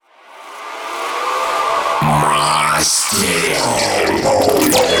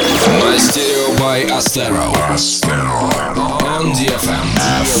Mastereo by Astero. On DFM.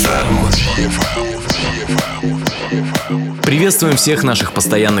 Приветствуем всех наших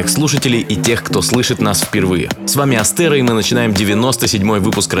постоянных слушателей и тех, кто слышит нас впервые. С вами Astero, и мы начинаем 97-й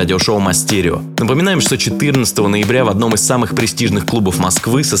выпуск радиошоу Mastereo. Напоминаем, что 14 ноября в одном из самых престижных клубов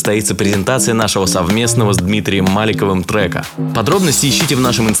Москвы состоится презентация нашего совместного с Дмитрием Маликовым трека. Подробности ищите в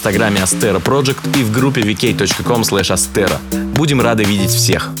нашем инстаграме Astero Project и в группе vk.com/astero. Будем рады видеть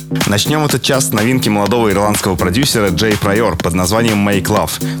всех. Начнем этот час с новинки молодого ирландского продюсера Pryor под названием Make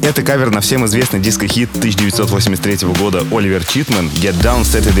Love. Это кавер на всем известный диско-хит 1983 года Оливер Читман «Get Down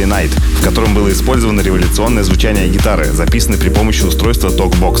Saturday Night», в котором было использовано революционное звучание гитары, записанное при помощи устройства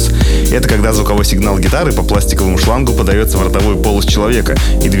TalkBox. Это когда звуковой сигнал гитары по пластиковому шлангу подается в ротовую полость человека,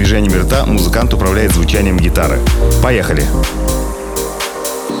 и движением рта музыкант управляет звучанием гитары. Поехали!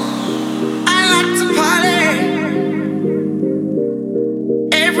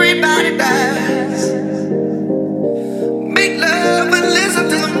 Everybody does. Make love and listen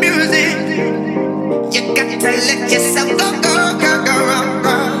to the music. You got to let yourself go, go, go, go,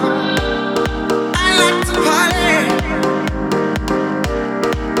 go. I like to party.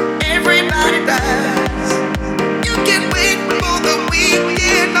 Everybody does. You can't wait for the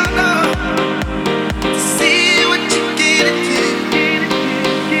weekend, no, no. To see what you get into.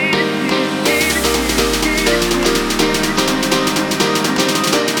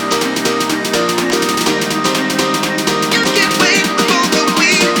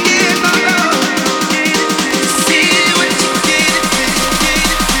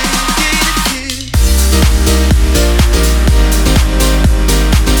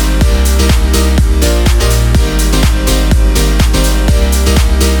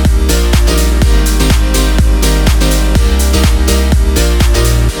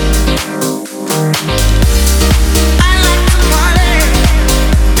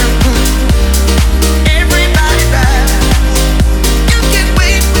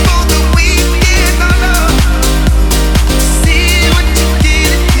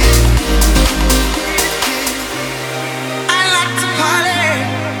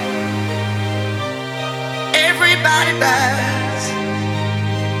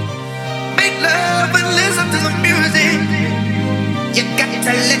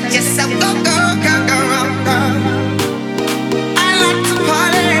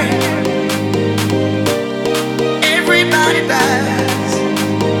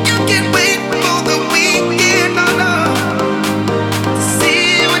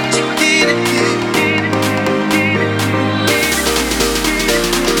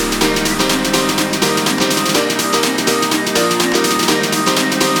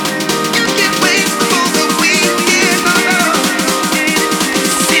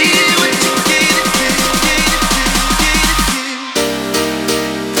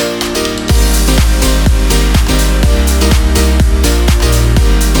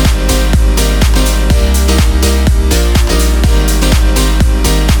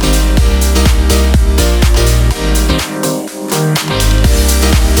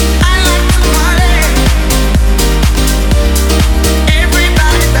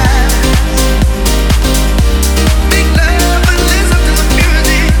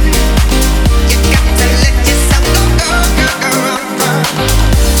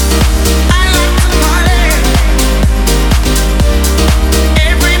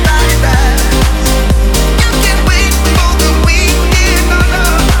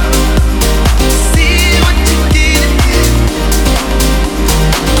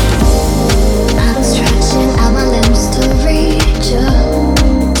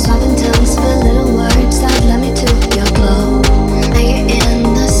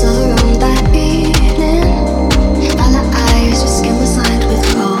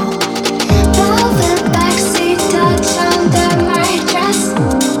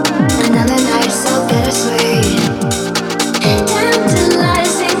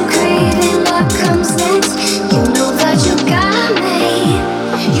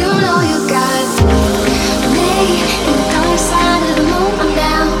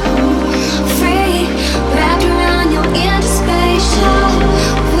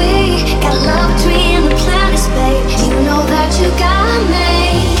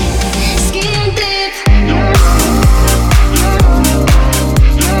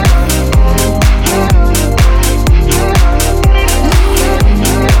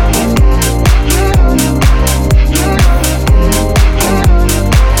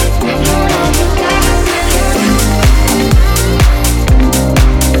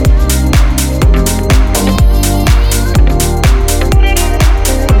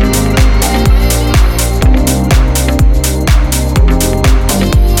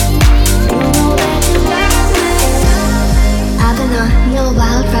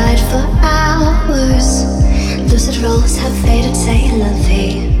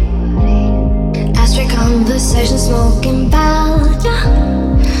 sympathy. Ashtray conversation, smoking bad.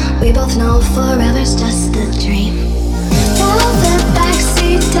 We both know forever's just a dream. Velvet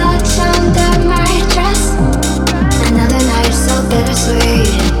backseat, touch under my dress. Another night so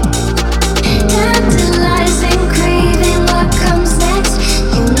bittersweet. Tantalizing, craving what comes next.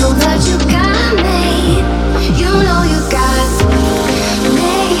 You know that you got me. You know you got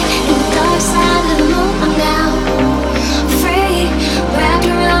me. In the dark side of the moon, I'm now free, wrapped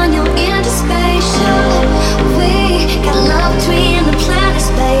around your anticipation. We got love between the planets,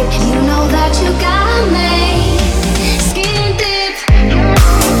 babe. You know that you got me. Skin deep.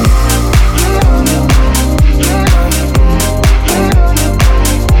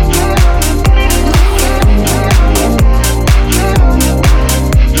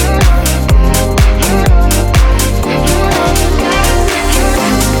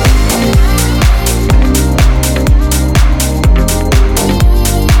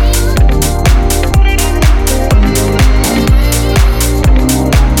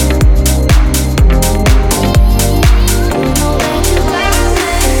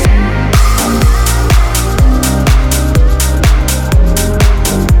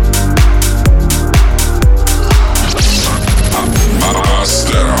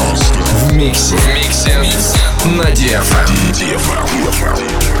 В миксе на DFM.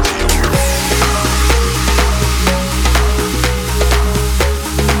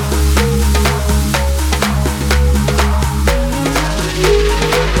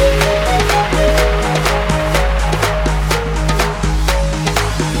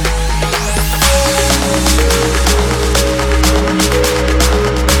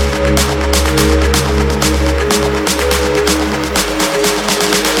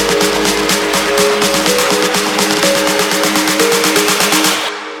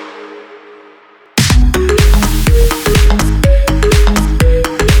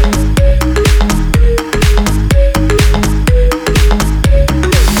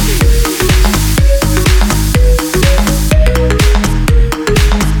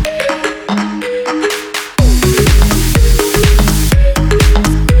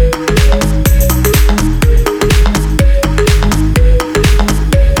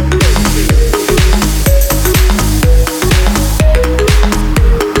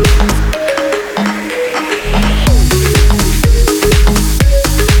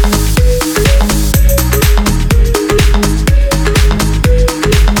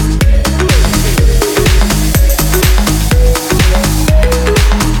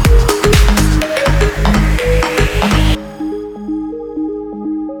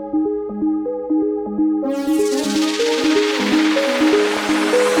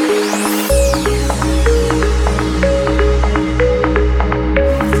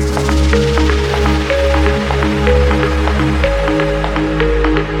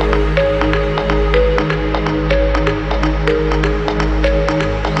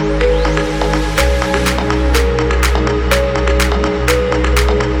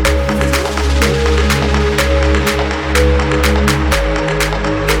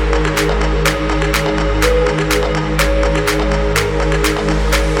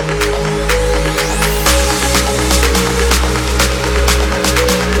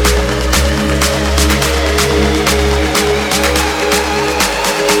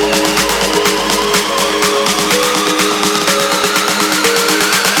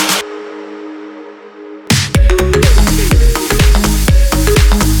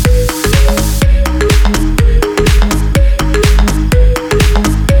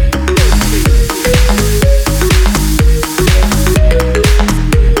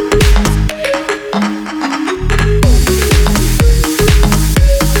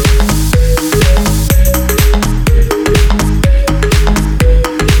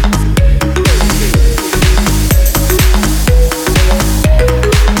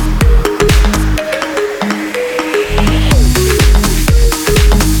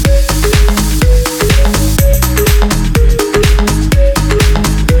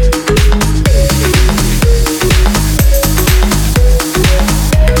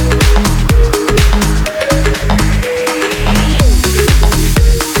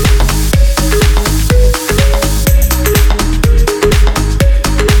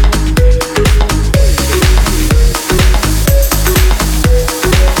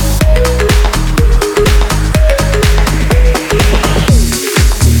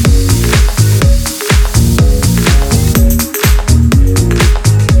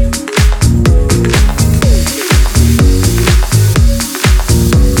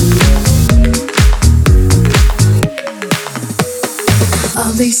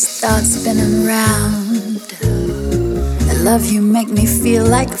 love you make me feel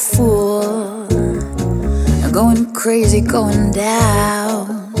like a fool, going crazy, going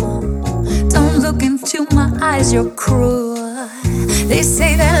down. Don't look into my eyes, you're cruel. They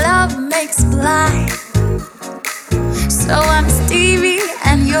say that love makes blind, so I'm Stevie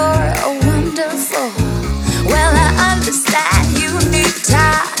and you're a wonderful. Well, I understand you need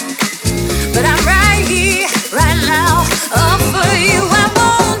time, but I'm right here, right now, all for you. I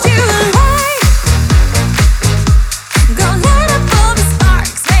want you right. Go light up all the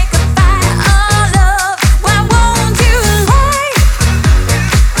sparks, make a fire of love. I want you right.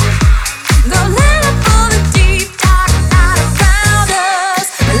 Go light up all the deep dark night around us.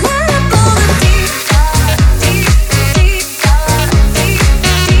 Light up all the deep dark, deep dark, deep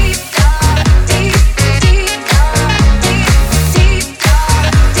dark, deep dark, deep dark, deep dark, deep dark.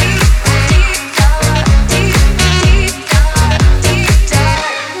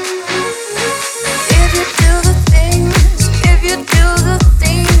 If you do the things, if you do the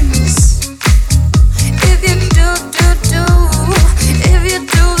things, if you do if you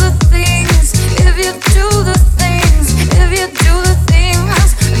do the things, if you do the things, if you do the things,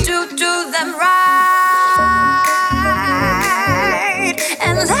 do them right,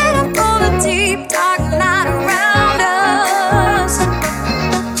 and light up all the deep dark night around us.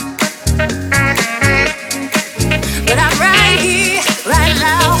 But I'm right here, right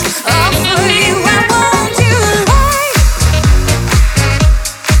now, all for you. I want you right.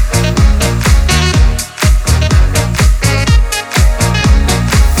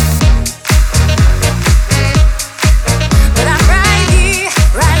 But I'm right here,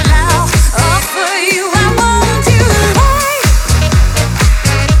 right now, all for you. I want you right.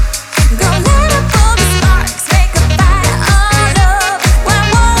 Go light up all the sparks, make a fire of love. I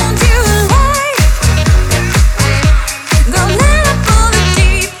want you right. Go light up all the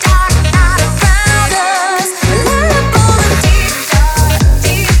deep dark night around us. Light up all the deep dark,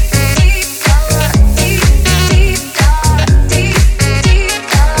 deep dark, deep dark, deep dark,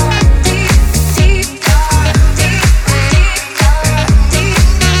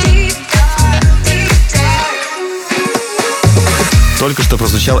 Только что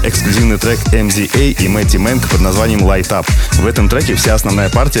прозвучал эксклюзивный трек MZA и Matty Menck под названием Light Up. В этом треке вся основная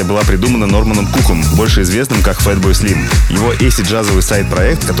партия была придумана Норманом Куком, больше известным как Fatboy Slim. Его AC-джазовый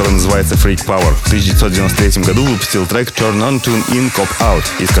сайт-проект, который называется Freak Power, в 1993 году выпустил трек Turn On, Tune In, Cop Out,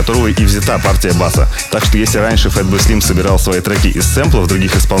 из которого и взята партия баса. Так что если раньше Fatboy Slim собирал свои треки из сэмплов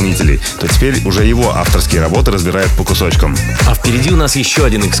других исполнителей, то теперь уже его авторские работы разбирают по кусочкам. А впереди у нас еще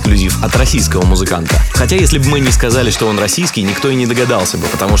один эксклюзив от российского музыканта. Хотя если бы мы не сказали, что он российский, никто и не догадался бы,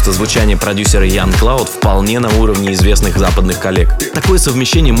 потому что звучание продюсера Young Cloud вполне на уровне известных западных коллег. Такое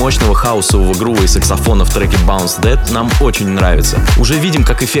совмещение мощного хаусового грува и саксофона в треке Bounce That нам очень нравится. Уже видим,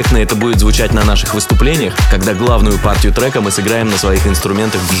 как эффектно это будет звучать на наших выступлениях, когда главную партию трека мы сыграем на своих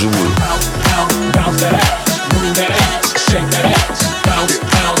инструментах вживую.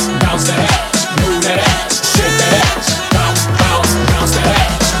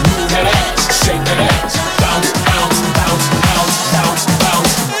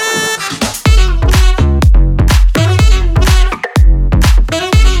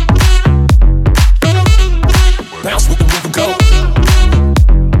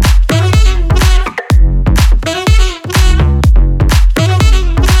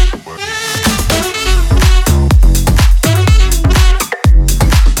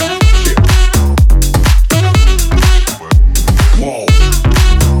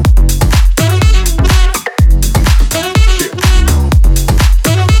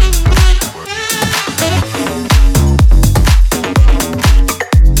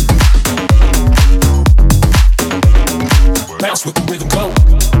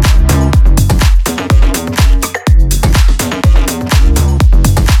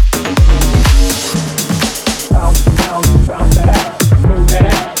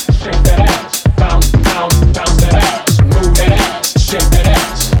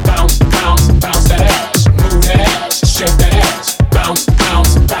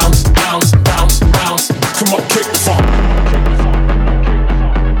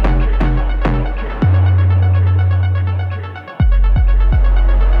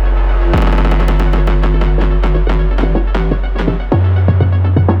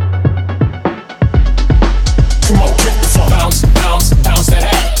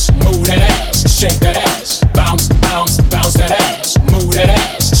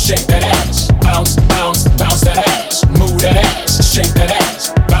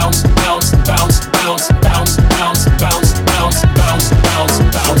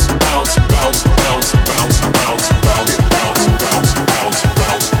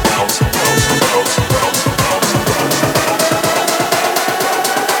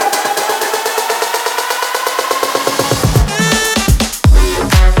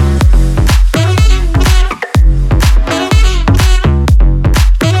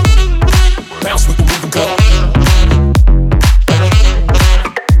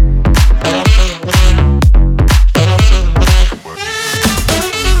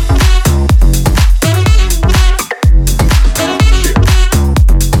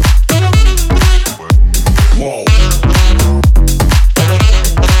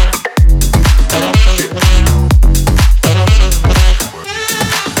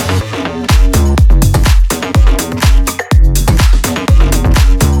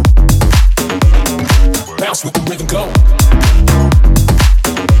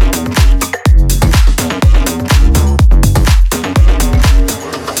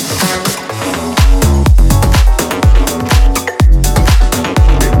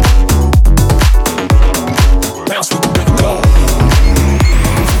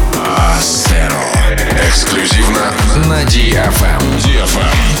 DFM.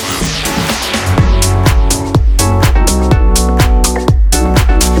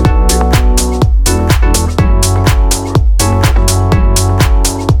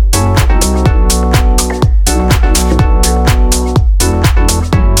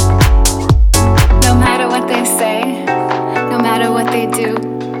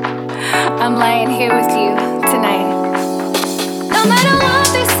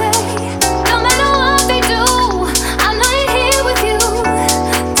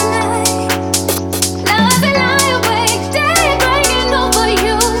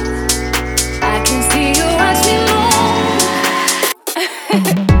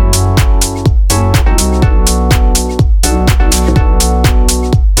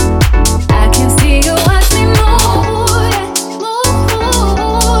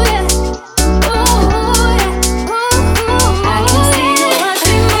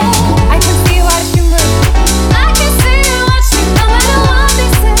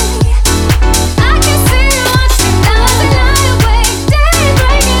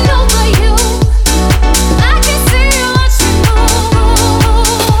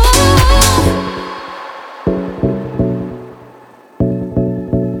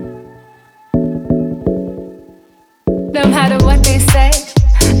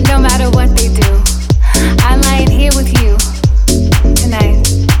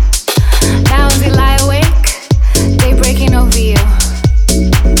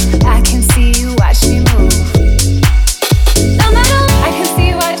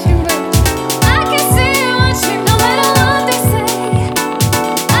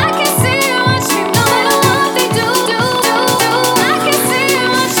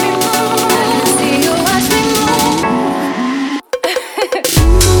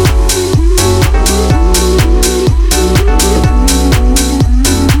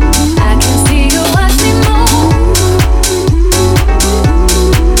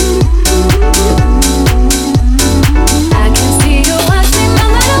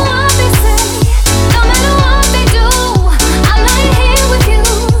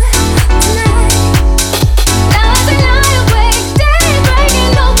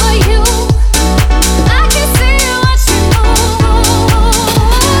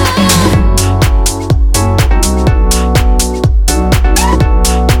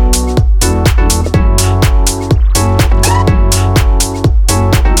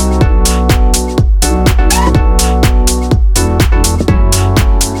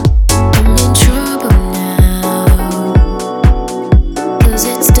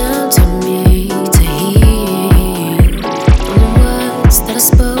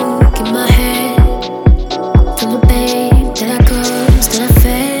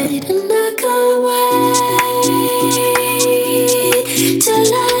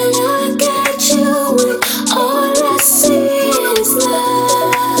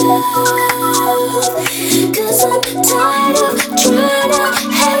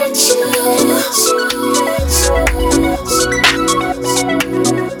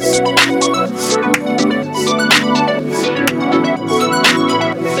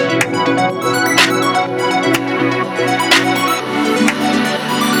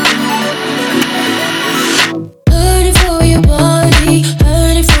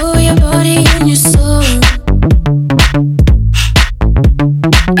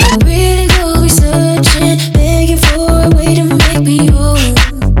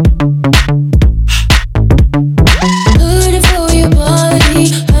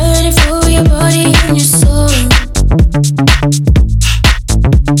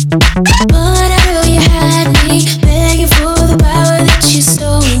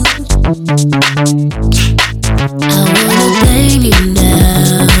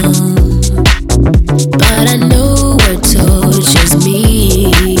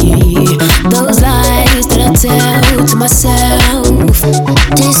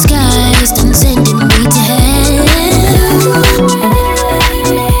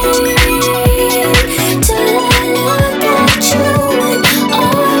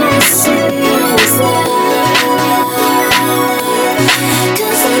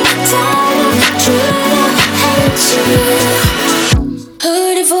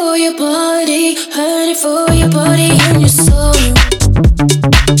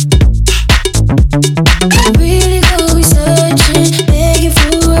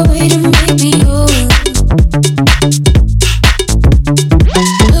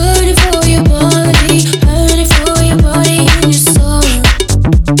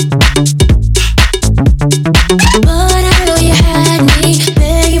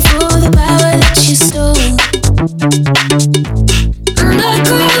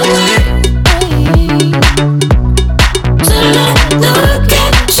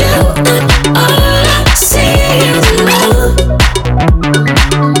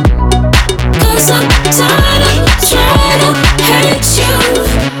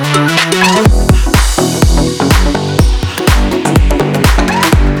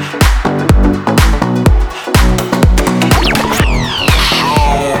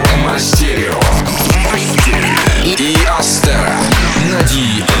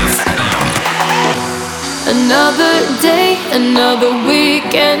 Another day, another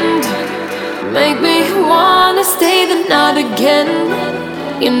weekend. Make me wanna stay the night again.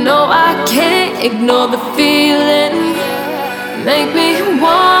 You know I can't ignore the feeling. Make me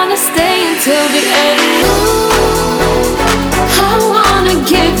wanna stay until the end. Ooh, I wanna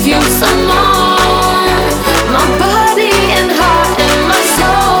give you some more. My body and heart and my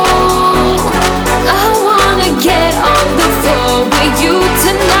soul. I wanna get on the floor with you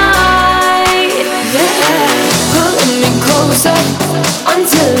tonight. Yeah, pulling me closer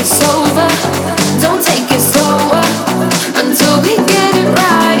until it's over. Don't take it slower until we get it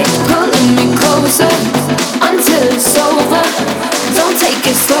right. Pulling me closer until it's over. Don't take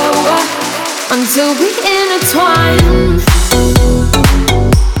it slower until we intertwine.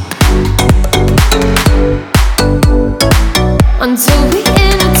 Until we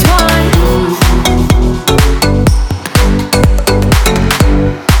intertwine.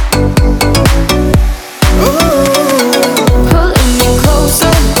 Pulling me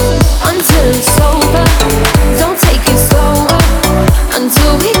closer until it's over. Don't take it slower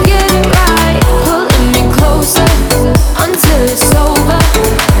until we get it right. Pulling me closer until it's over.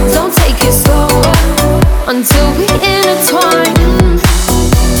 Don't take it slower until we intertwine.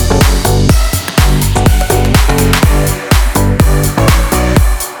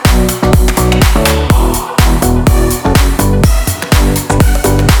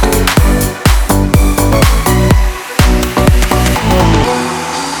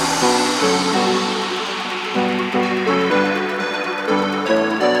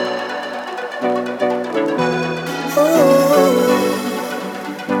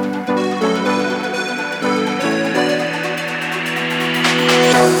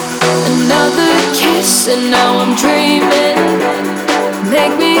 And now I'm dreaming.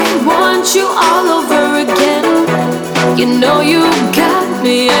 Make me want you all over again. You know you got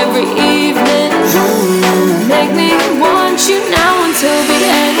me every evening. Make me want you now until the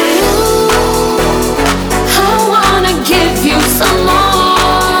end. I wanna give you some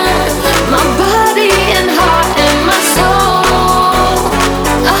more. My body and heart and my soul.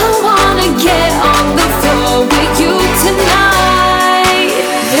 I wanna get on the floor with you tonight.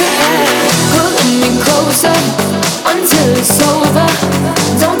 Yeah. Pulling me closer until it's over.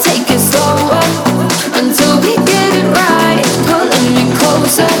 Don't take it slower until we get it right. Pulling me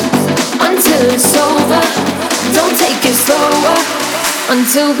closer until it's over. Don't take it slower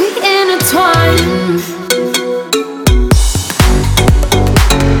until we intertwine.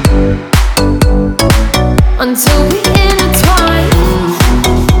 Until we intertwine.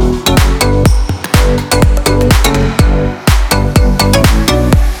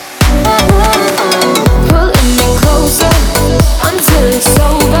 Pulling me closer until it's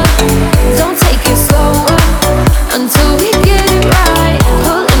over. Don't take it slower until we get it right.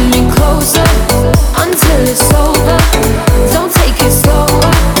 Pulling me closer until it's over. Don't take it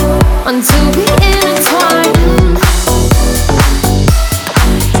slower until we intertwine.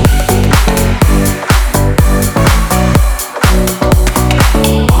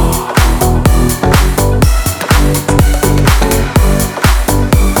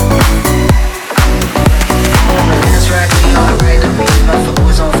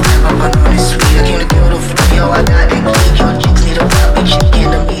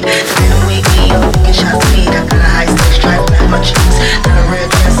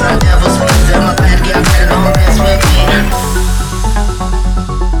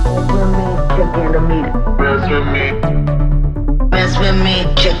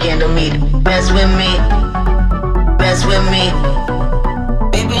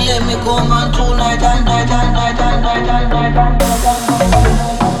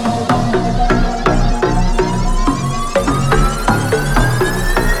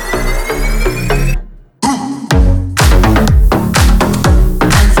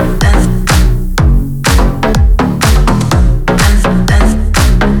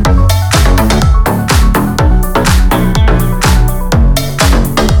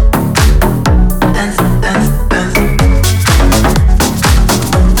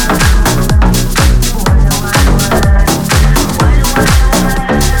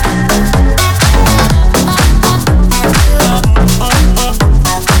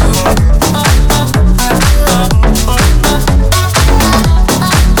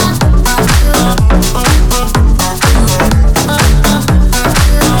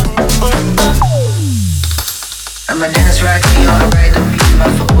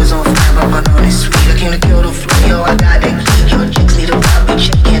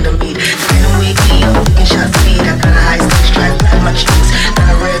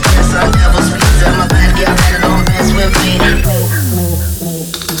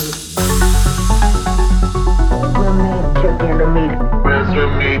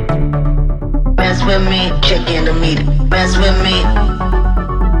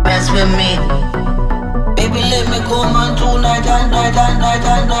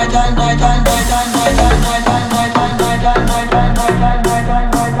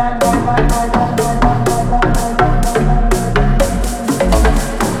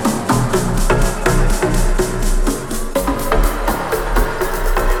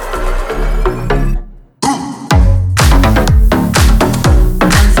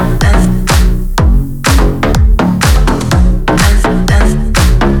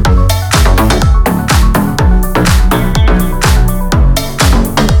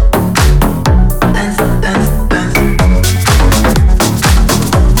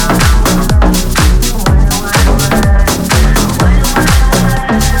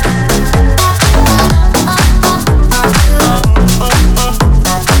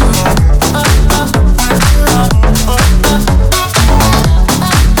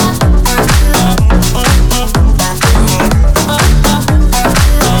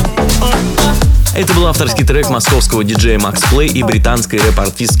 Это был авторский трек московского диджея Maxx и британской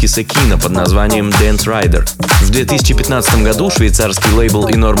рэп-артистки Sakina под названием Dance Rider. В 2015 году швейцарский лейбл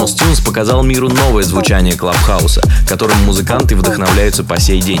Enormous Tunes показал миру новое звучание клабхауса, которым музыканты вдохновляются по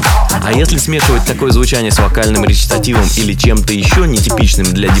сей день. А если смешивать такое звучание с вокальным речитативом или чем-то еще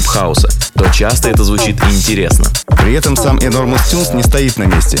нетипичным для дипхауса, то часто это звучит интересно. При этом сам Enormous Tunes не стоит на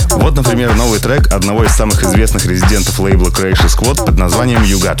месте. Вот, например, новый трек одного из самых известных резидентов лейбла Croatia Squad под названием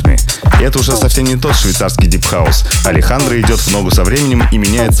You Got Me. И это уже совсем не тот швейцарский дипхаус. Алехандро идет в ногу со временем и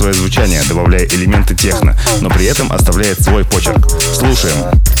меняет свое звучание, добавляя элементы техно, но при этом оставляет свой почерк. Слушаем.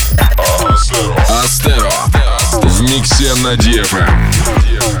 Астеро в миксе на DFM.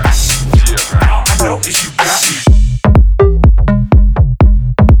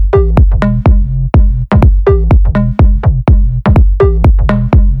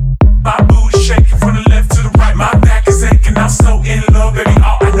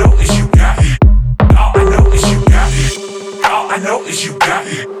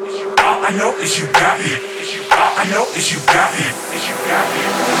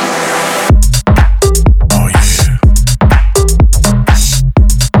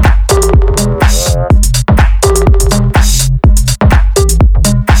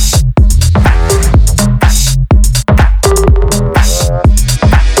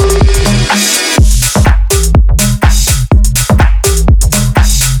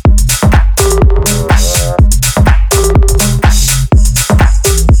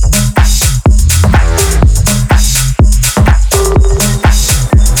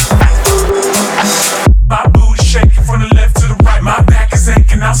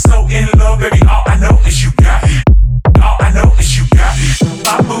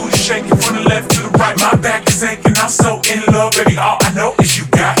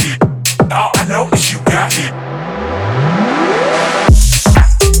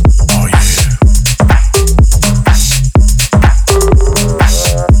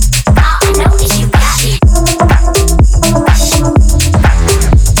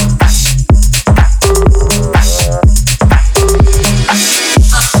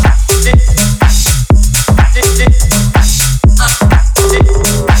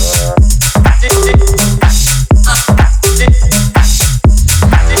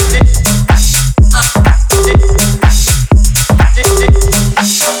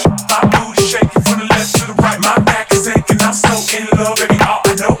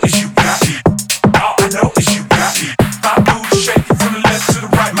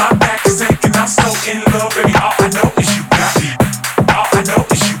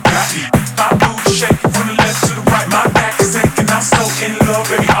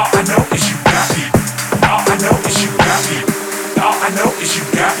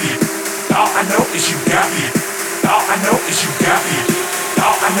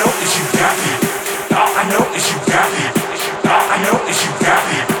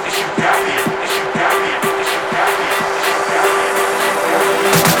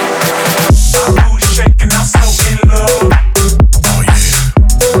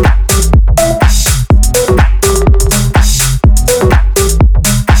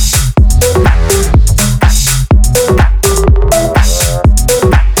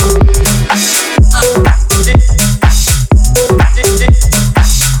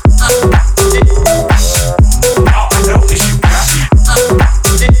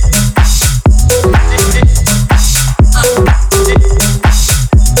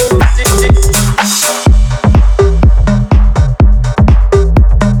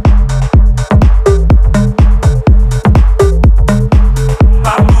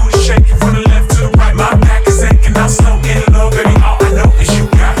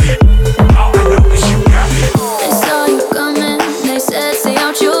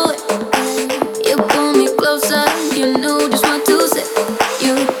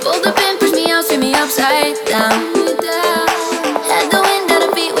 upside down. At the wind at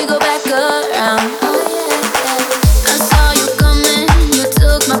our feet, we go back around. I saw you coming, you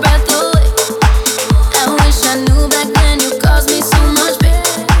took my breath away. I wish I knew back then you caused me so much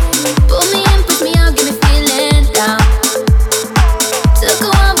pain. Pull me in, push me out, give me feeling down. Took a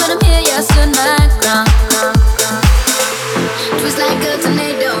while, but I'm here, yeah, I stood my ground. Twist like a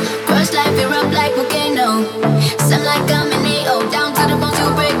tornado, crush life, erupt like volcano. Sound like I'm an AO, down to the bones,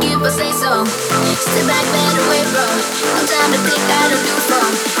 you break if I say so. Step back, let away, bro. No time to think, I don't do from.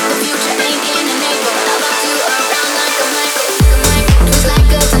 The future ain't in an able. How about you around like a Michael? Twist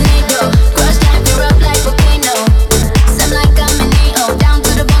like a tornado, crush life, erupt like volcano. Sound like I'm an AO, down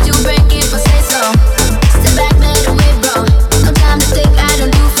to the bones, you break if I say so. Step back, let away, bro. No time to think, I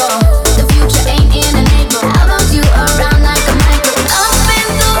don't do from. The future ain't in an able. How about you around like a Michael? I've been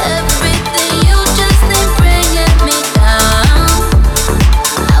through everything, you just ain't bringing me down.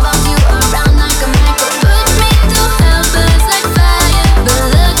 How about you around like a Michael? Put me to hell, burns like fire, but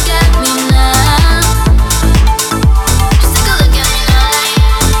look at me now. Just take a look at me now.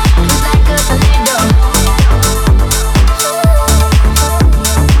 It's like a tornado.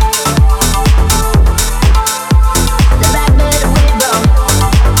 The back better way, bro.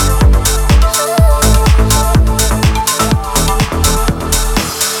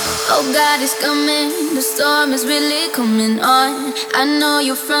 Oh God, it's coming. The storm is really coming on. I know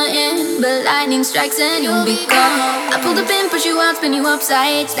you're frontin', but lightning strikes and you'll be gone. I pull the pin, push you out, spin you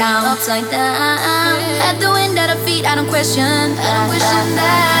upside down, upside down. At the wind at our feet, I don't question that.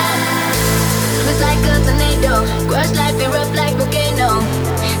 Twist like a tornado, crush life, erupt like volcano.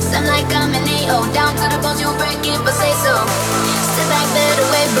 Sound like I'm an AO, down to the bones, you break if I say so. Step back, better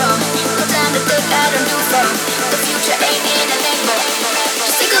way, bro. No time to think, I don't do from. The future ain't in a label.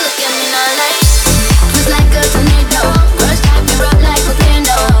 Just take a look at me now, like. Twist like a tornado, crush life, erupt like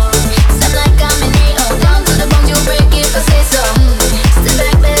volcano. Sound like I'm an AO, down to the bones, you break if I say so. Step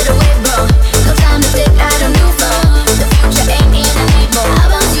back, better way, bro. No time to think, I don't do from. The future ain't in a label. How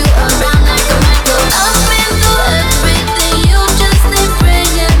about you around like a Michael? I've been through everything, you just ain't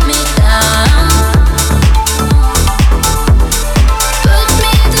bringing me down. Put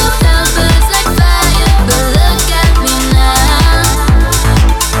me to hell, burns like fire, but look at me now.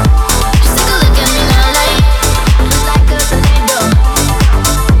 Just take a look at me now, like. Twist like a tornado.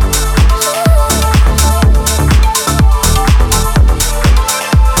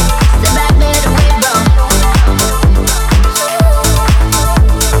 Step back, better way, bro. Just take a look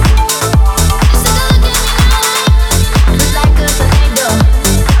at me now, like. Twist like a tornado.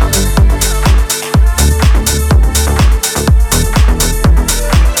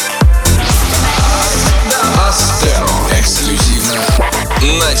 Astero. Эксклюзивно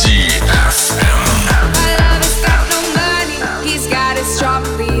на DFM. My lover's got no money, he's got his strong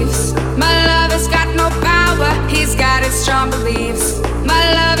beliefs. My lover's got no power, he's got his strong beliefs. My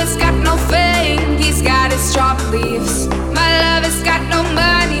lover's got no fame, he's got his strong beliefs. My lover's got no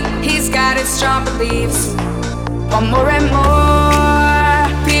money, he's got his strong beliefs. Want more and more,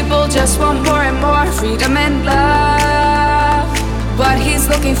 people just want more and more freedom and love. What he's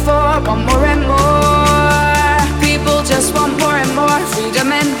looking for, want more and more. People just want more and more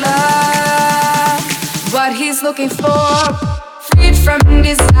freedom and love. What he's looking for, freed from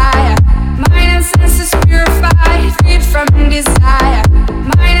desire. Mind and senses purified, freed from desire.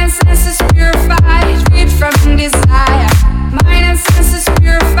 Mind and senses purified, freed from desire. Mind and senses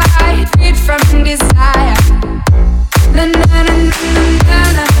purified, freed from desire. Na na na na na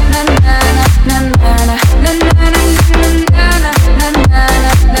na na na na na na na na na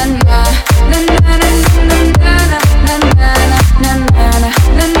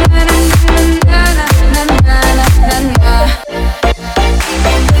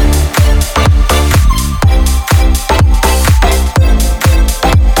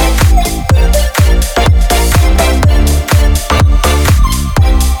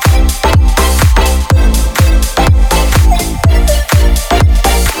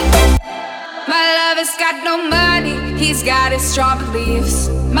he's got his strong beliefs.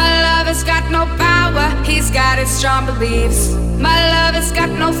 My lover's got no power, he's got his strong beliefs. My lover's got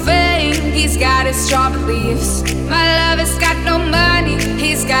no fame, he's got his strong beliefs. My lover's got no money,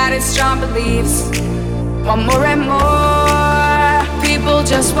 he's got his strong beliefs. Want more and more, people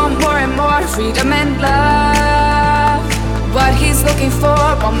just want more and more freedom and love. What he's looking for,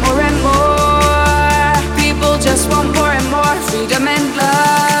 want more and more, people just want more and more freedom and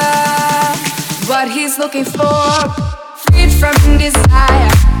love. What he's looking for, freed from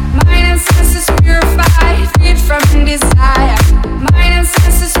desire. Mind and senses purified, freed from desire. Mind and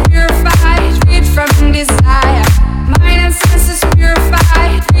senses purified, freed from desire. Mind and senses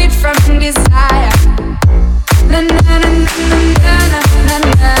purified, freed from desire.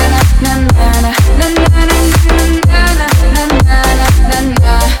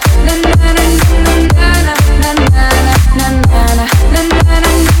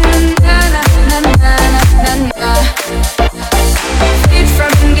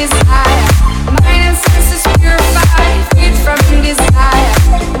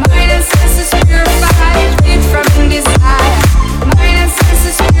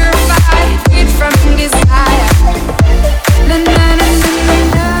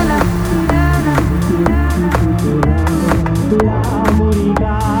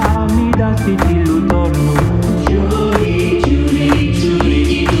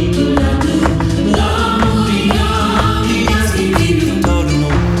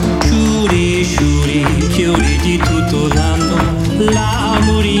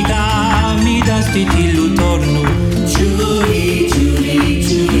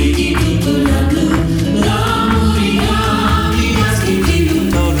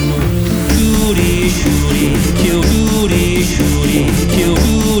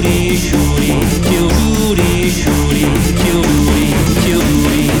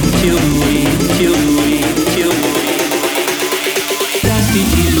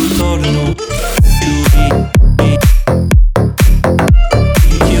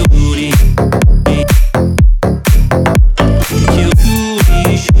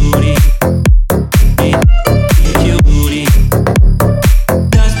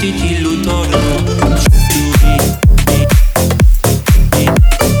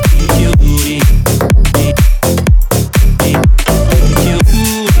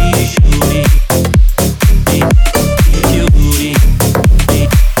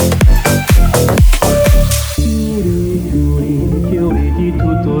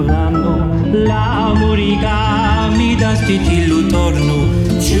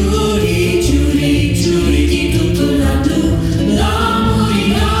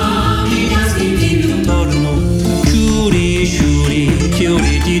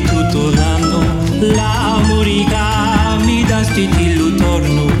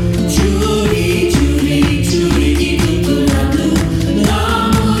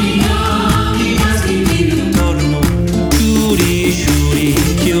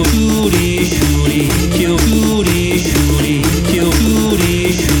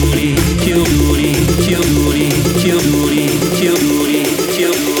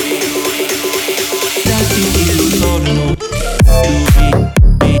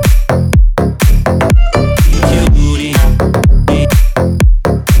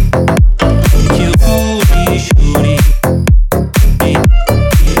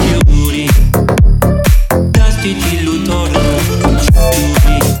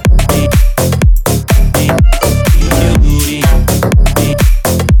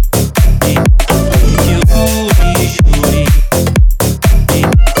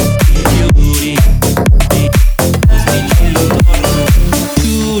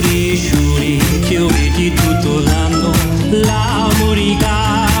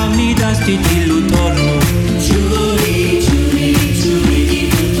 mi dasti tillutorno. Ciuri, ciuri, ciuri di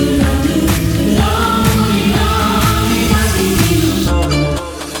tutto l'anno. Mi dasti tillutorno.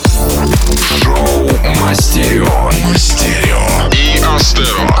 Шоу Мастерио и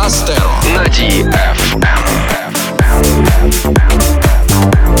Астеро на DFM.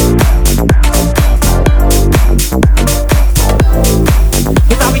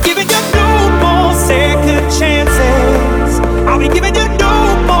 I'll be giving you no more second chances. I'll be giving you no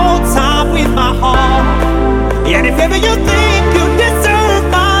more time with my heart. And if ever you think you deserve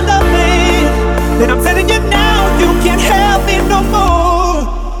my loving, then I'm telling you now, you can't have me no more.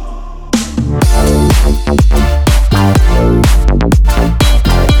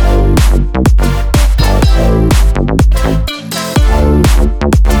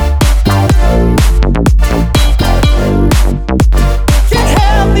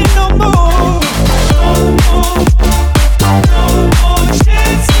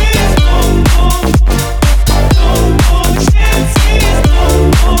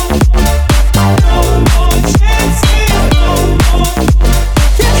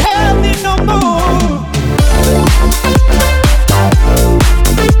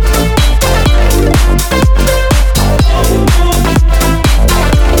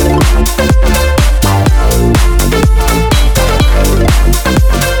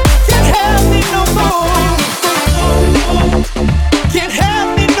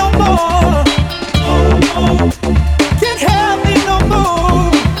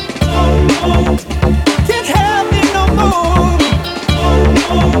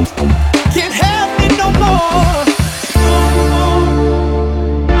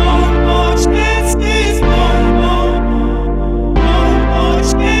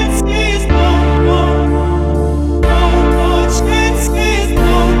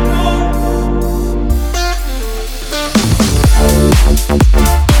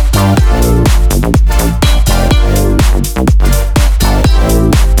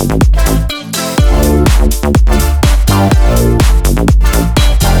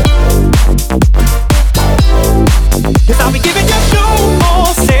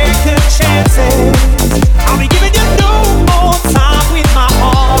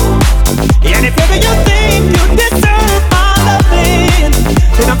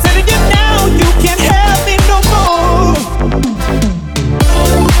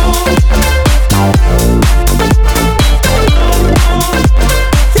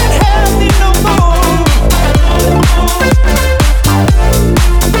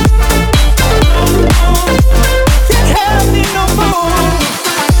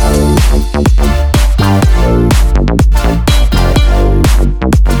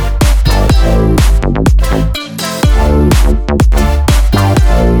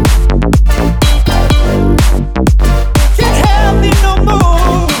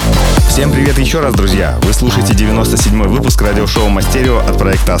 Еще раз, друзья, вы слушаете 97-й выпуск радиошоу Мастерио от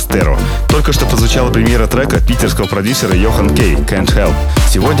проекта Astero. Только что прозвучала премьера трека питерского продюсера Johan Can't Help.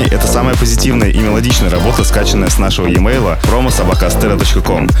 Сегодня это самая позитивная и мелодичная работа, скачанная с нашего e-mail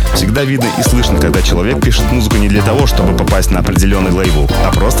promo@astero.com. Всегда видно и слышно, когда человек пишет музыку не для того, чтобы попасть на определенный лейбл,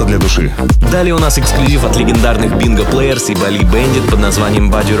 а просто для души. Далее у нас эксклюзив от легендарных Bingo Players и Bali Bandit под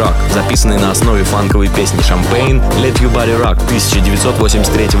названием Body Rock, записанный на основе фанковой песни Champagne Let You Body Rock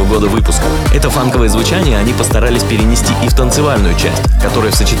 1983 года выпуска. Это фанковое звучание они постарались перенести и в танцевальную часть,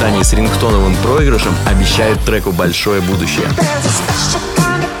 которая в сочетании с рингтоновым проигрышем обещает треку большое будущее.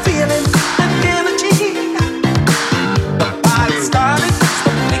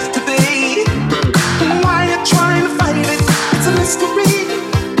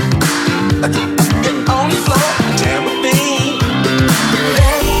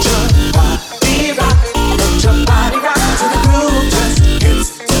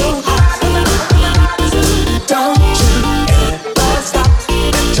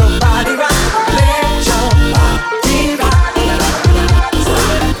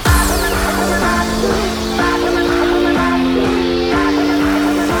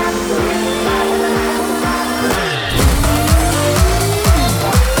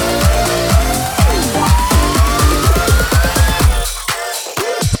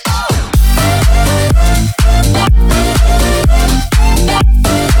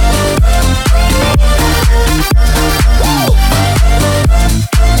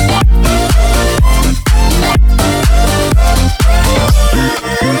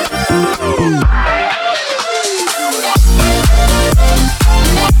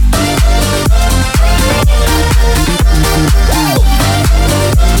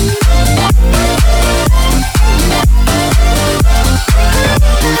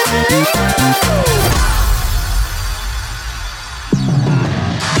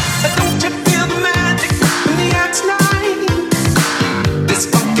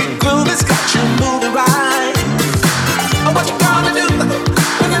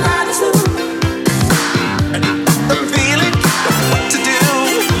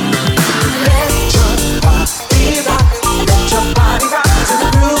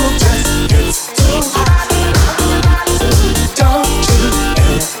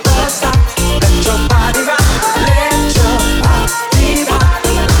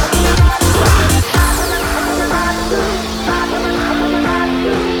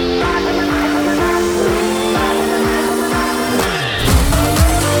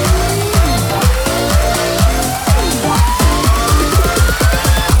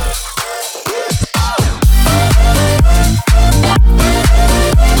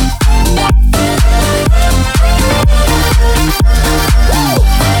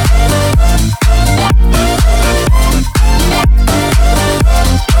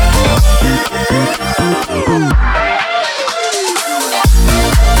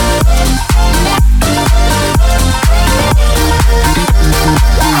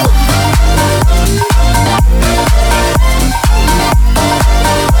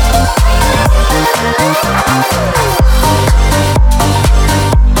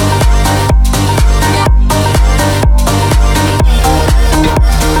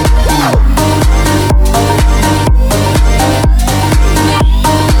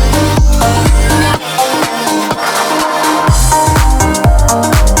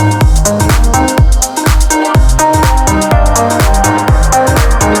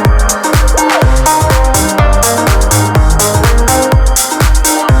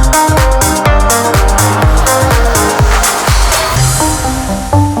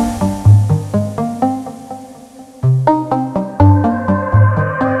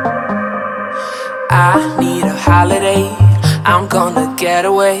 the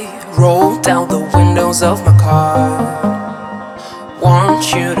getaway. Roll down the windows of my car.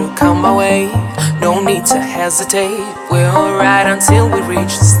 Want you to come my way. No need to hesitate. We'll ride until we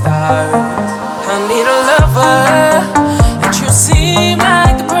reach the stars. I need a lover, and you seem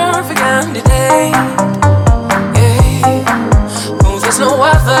like the perfect candidate. Yeah, oh, there's no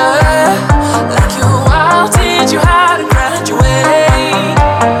other like you. I'll teach you how to graduate.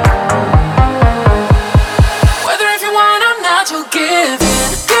 Whether if you want or not, you'll give in,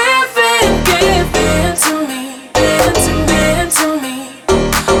 give in, give in to me, to me.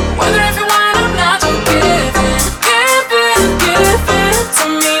 Whether if you want or not, you'll give in, give in, give in to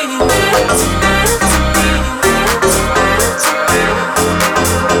me, to me.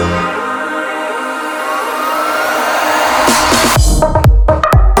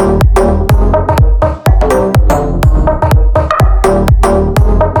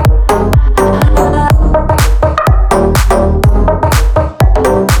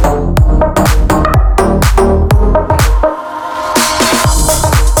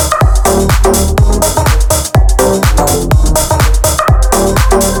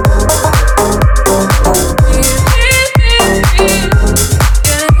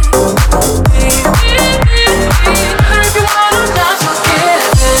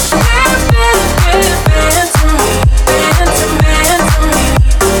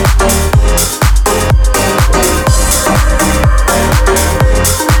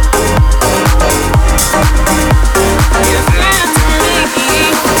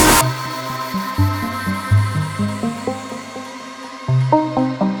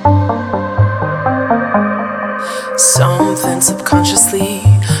 Something subconsciously,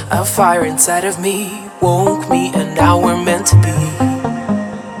 a fire inside of me woke me, and now we're meant to be.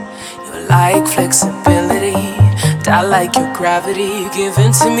 You like flexibility, I like your gravity. Give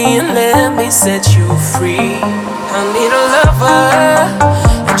in to me and let me set you free. I need a lover,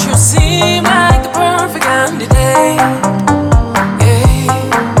 and you seem like the perfect candidate. Yeah,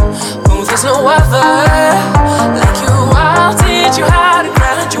 oh, there's no other like you. I'll teach you how to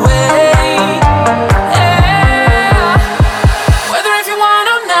graduate.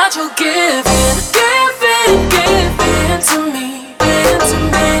 You'll give in, give in, give in to me,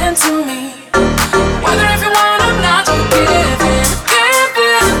 to me. Whether if you want or not, you'll give in, give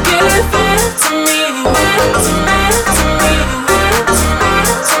in to me, to me, to me.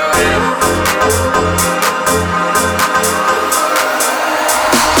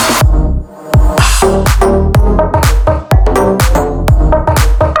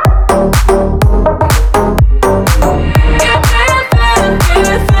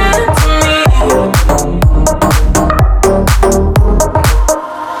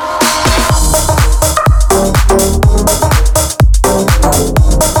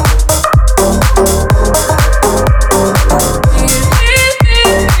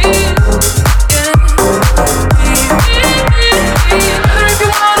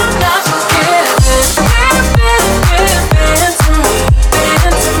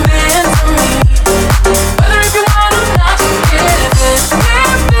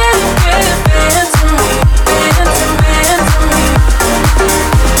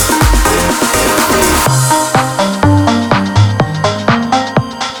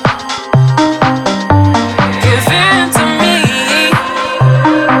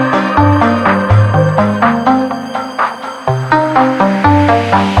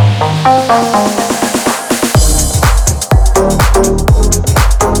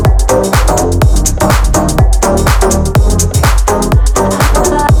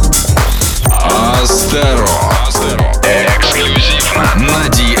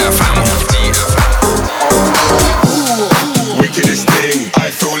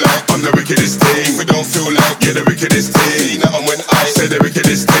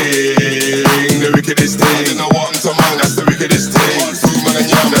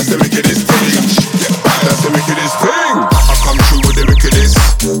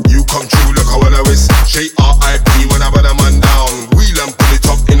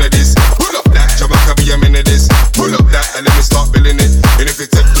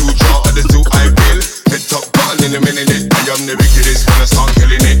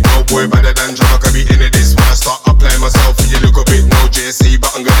 Boy better than Java, can be into this. When I start applying myself, you look a bit no JSA,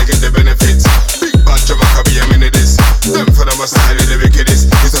 but I'm gonna get the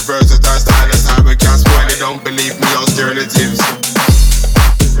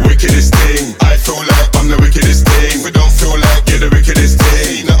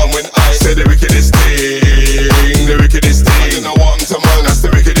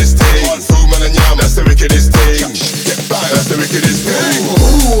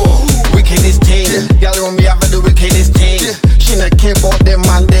about them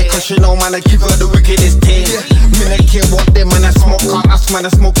man there, cause you know man I give her the wickedest thing. Me not care what them man I smoke, can't ask man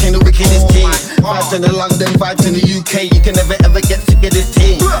I smoking the wickedest thing. Vibes in the London, vibes in the UK, you can never ever get sick of this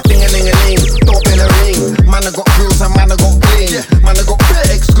thing. Ding-a-ling-a-ling, don't bell a ring. Man I got grills and man I got bling. Man I got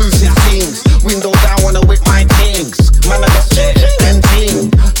exclusive things. Window down wanna whip my things. Man I got shit and ting.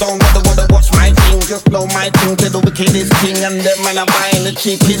 Don't wanna watch my thing, just know my thing to the wickedest thing. And then man I'm buying the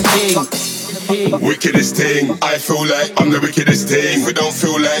cheapest thing. Wickedest thing, I feel like I'm the wickedest thing. If you don't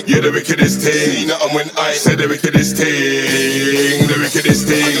feel like you're the wickedest thing, nothing when I say the wickedest thing. The wickedest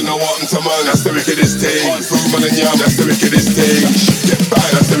thing, I don't know what I'm to man, that's the wickedest thing. Food man and yam, that's the wickedest thing. Get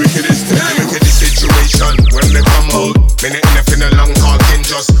back, that's the wickedest thing. The wickedest situation, when they come out, minute in a long talking,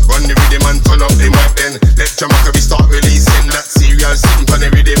 just run the rhythm and turn up the mic then. Let Jamaica we start releasing that serial sitting on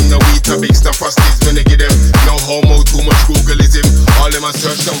the rhythm. No wheat, no big stuff, frosties when they give them. No homo, too much Googleism. All them a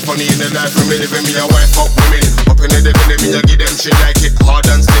search some funny in the life from living me a wife up women. Up in the devil, me a give them shit like it. Hard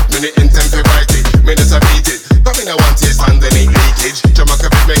and stiff, minute in temper right it. Minutes I beat it. Come in I want taste underneath leakage. Jamaica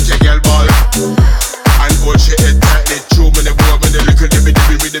bit make your girl ball. And hold shit head tightly. True me the boy with the little dibby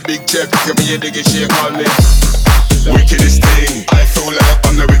with the big check. Give me a diggy shake on me. Wickedest thing, I feel like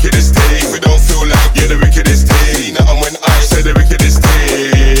I'm the wickedest thing. We don't feel like you're the wickedest thing. Nothing when I say the wickedest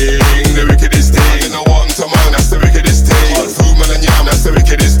thing. The wickedest thing, you know what I'm talking about, that's the wickedest thing. All food man and yam, that's the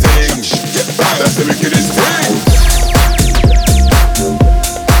wickedest thing. Get back, that's the wickedest thing.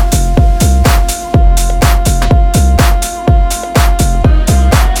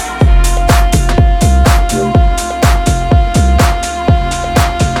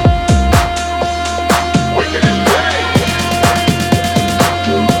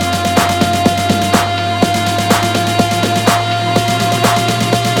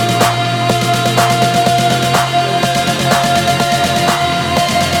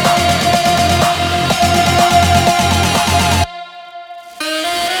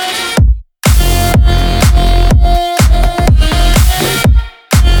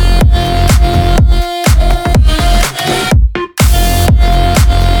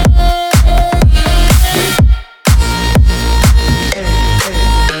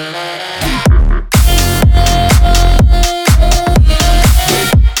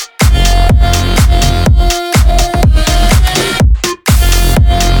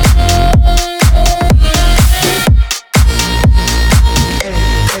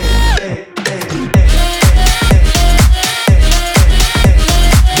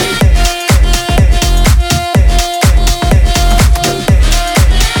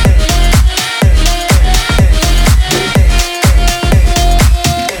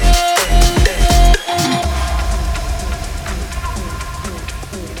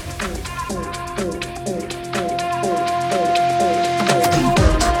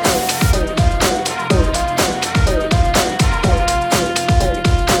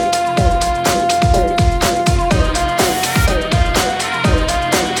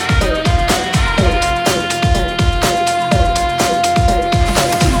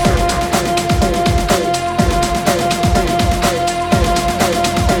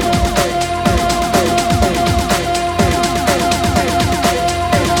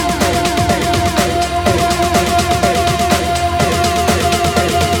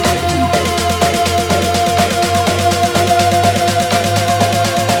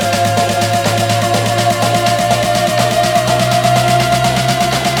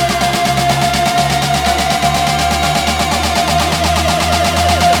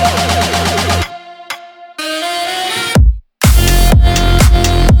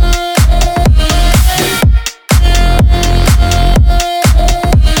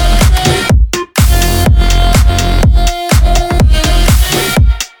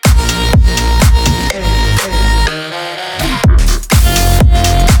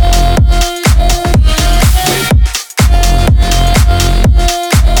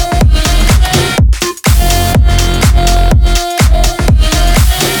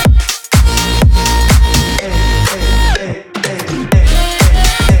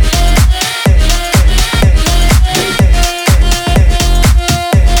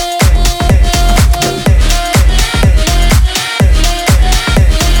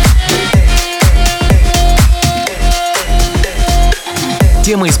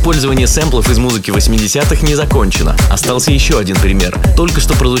 Тема использования сэмплов из музыки 80-х не закончена. Остался еще один пример. Только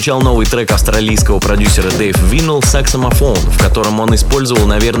что прозвучал новый трек австралийского продюсера Дэйв Виннелл «Saxophone», в котором он использовал,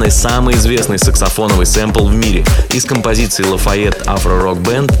 наверное, самый известный саксофоновый сэмпл в мире из композиции Lafayette Afro Rock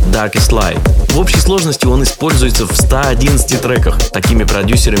Band «Darkest Light». В общей сложности он используется в 111 треках, такими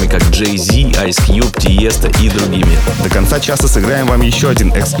продюсерами как Jay-Z, Ice Cube, Tiesto и другими. До конца часа сыграем вам еще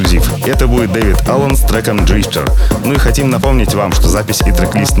один эксклюзив. Это будет Дэвид Аллен с треком Drifter. Ну и хотим напомнить вам, что запись и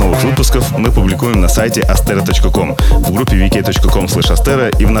трек-лист новых выпусков мы публикуем на сайте astero.com, в группе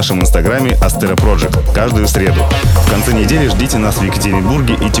vk.com/astero и в нашем инстаграме Astero Project каждую среду. В конце недели ждите нас в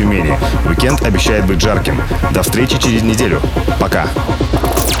Екатеринбурге и Тюмени. Уикенд обещает быть жарким. До встречи через неделю. Пока.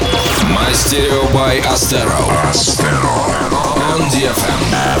 Mastereo by Astero. On DFM.